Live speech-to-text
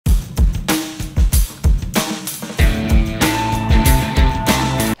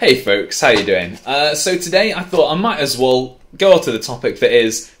Hey folks, how you doing? So today I thought I might as well go on to the topic that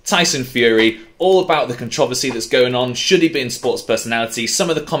is Tyson Fury, all about the controversy that's going on. Should he be in sports personality? Some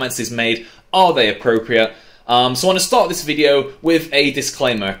of the comments he's made, are they appropriate? So I want to start this video with a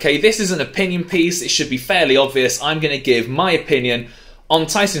disclaimer, okay? This is an opinion piece, it should be fairly obvious. I'm going to give my opinion on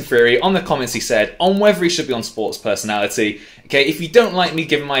Tyson Fury, on the comments he said, on whether he should be on sports personality. Okay, if you don't like me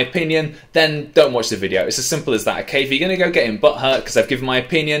giving my opinion, then don't watch the video. It's as simple as that, okay? If you're going to go getting butthurt because I've given my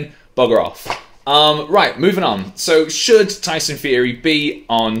opinion, bugger off. Right, moving on. So, should Tyson Fury be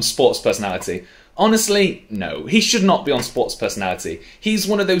on sports personality? Honestly, no. He should not be on sports personality. He's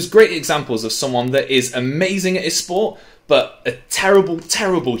one of those great examples of someone that is amazing at his sport, but a terrible,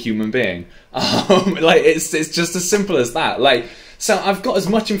 terrible human being. Like, it's just as simple as that. Like, so I've got as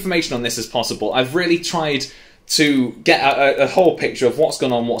much information on this as possible. I've really tried to get a whole picture of what's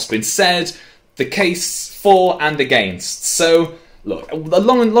gone on, what's been said, the case for and against. So, look,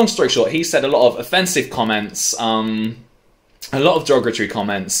 long story short, he said a lot of offensive comments, a lot of derogatory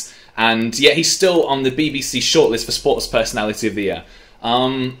comments, and yet he's still on the BBC shortlist for Sports Personality of the Year.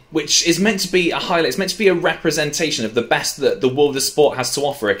 Which is meant to be a highlight, it's meant to be a representation of the best that the world of sport has to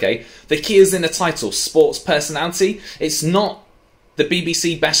offer, okay? The key is in the title, Sports Personality. It's not the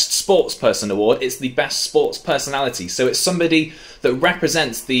BBC Best Sports Person Award, it's the Best Sports Personality. So it's somebody that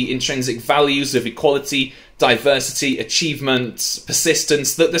represents the intrinsic values of equality, diversity, achievement,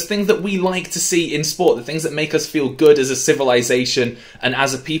 persistence, the things that we like to see in sport, the things that make us feel good as a civilization and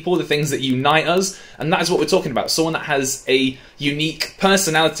as a people, the things that unite us. And that is what we're talking about. Someone that has a unique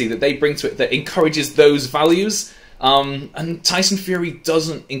personality that they bring to it that encourages those values. And Tyson Fury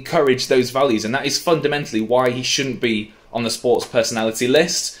doesn't encourage those values, and that is fundamentally why he shouldn't be on the sports personality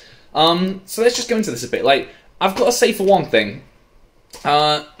list. So let's just go into this a bit. Like, I've got to say for one thing,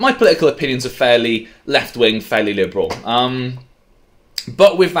 my political opinions are fairly left-wing, fairly liberal.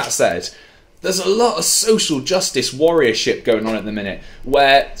 But with that said, there's a lot of social justice warriorship going on at the minute,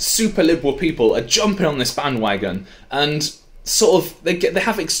 where super liberal people are jumping on this bandwagon, and sort of, they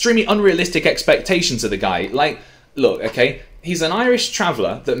have extremely unrealistic expectations of the guy. Like, look, okay, he's an Irish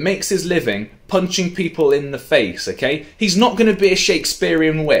traveller that makes his living punching people in the face, okay? He's not going to be a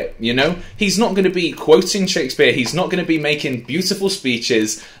Shakespearean wit, you know? He's not going to be quoting Shakespeare. He's not going to be making beautiful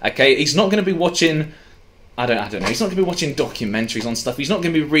speeches, okay? He's not going to be watching, I don't know, he's not going to be watching documentaries on stuff. He's not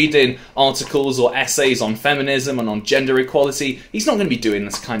going to be reading articles or essays on feminism and on gender equality. He's not going to be doing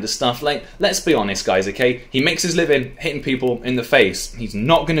this kind of stuff. Like, let's be honest, guys, okay? He makes his living hitting people in the face. He's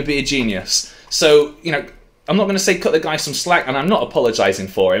not going to be a genius. So, you know, I'm not going to say cut the guy some slack, and I'm not apologising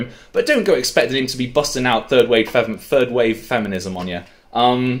for him, but don't go expecting him to be busting out third wave feminism on you.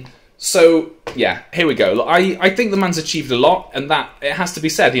 So, yeah, here we go. Look, I think the man's achieved a lot, and that, it has to be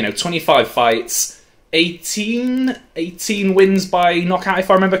said, you know, 25 fights, 18 wins by knockout,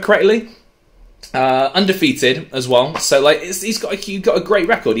 if I remember correctly. Undefeated as well, so like he's got a great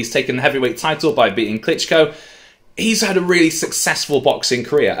record. He's taken the heavyweight title by beating Klitschko. He's had a really successful boxing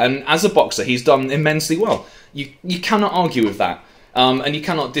career, and as a boxer, he's done immensely well. You cannot argue with that, and you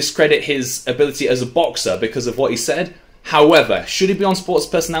cannot discredit his ability as a boxer because of what he said. However, should he be on sports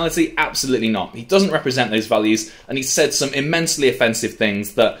personality? Absolutely not. He doesn't represent those values, and he said some immensely offensive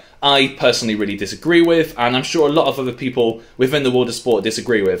things that I personally really disagree with, and I'm sure a lot of other people within the world of sport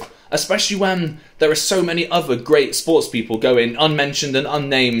disagree with, especially when there are so many other great sports people going unmentioned and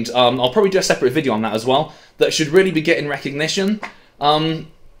unnamed. I'll probably do a separate video on that as well, that should really be getting recognition.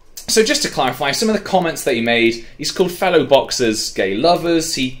 So just to clarify, some of the comments that he made, he's called fellow boxers gay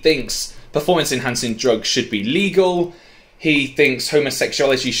lovers, he thinks performance-enhancing drugs should be legal, he thinks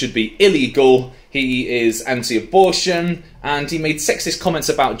homosexuality should be illegal, he is anti-abortion, and he made sexist comments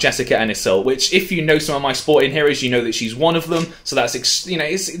about Jessica Ennis-Hill, which, if you know some of my sporting heroes, you know that she's one of them, so that's, you know,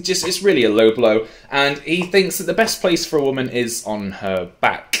 it's really a low blow, and he thinks that the best place for a woman is on her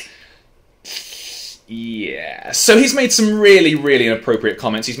back. Yeah, so he's made some really, really inappropriate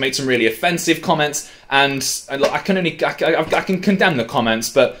comments. He's made some really offensive comments, and look, I can condemn the comments,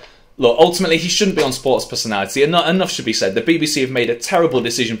 but look, ultimately he shouldn't be on sports personality, and enough should be said. The BBC have made a terrible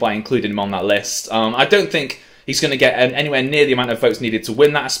decision by including him on that list. I don't think he's going to get anywhere near the amount of votes needed to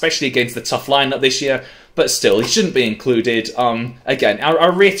win that, especially against the tough lineup this year. But still, he shouldn't be included. Again,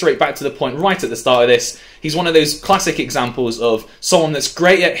 I'll reiterate back to the point right at the start of this. He's one of those classic examples of someone that's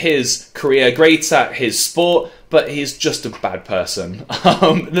great at his career, great at his sport, but he's just a bad person.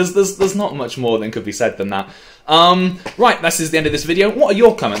 There's not much more than could be said than that. Right, this is the end of this video. What are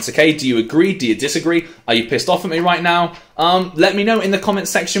your comments, okay? Do you agree? Do you disagree? Are you pissed off at me right now? Let me know in the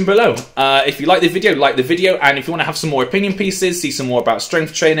comments section below. If you like the video, and if you want to have some more opinion pieces, see some more about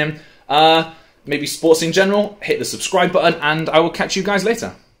strength training, maybe sports in general, hit the subscribe button, and I will catch you guys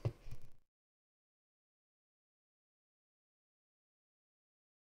later.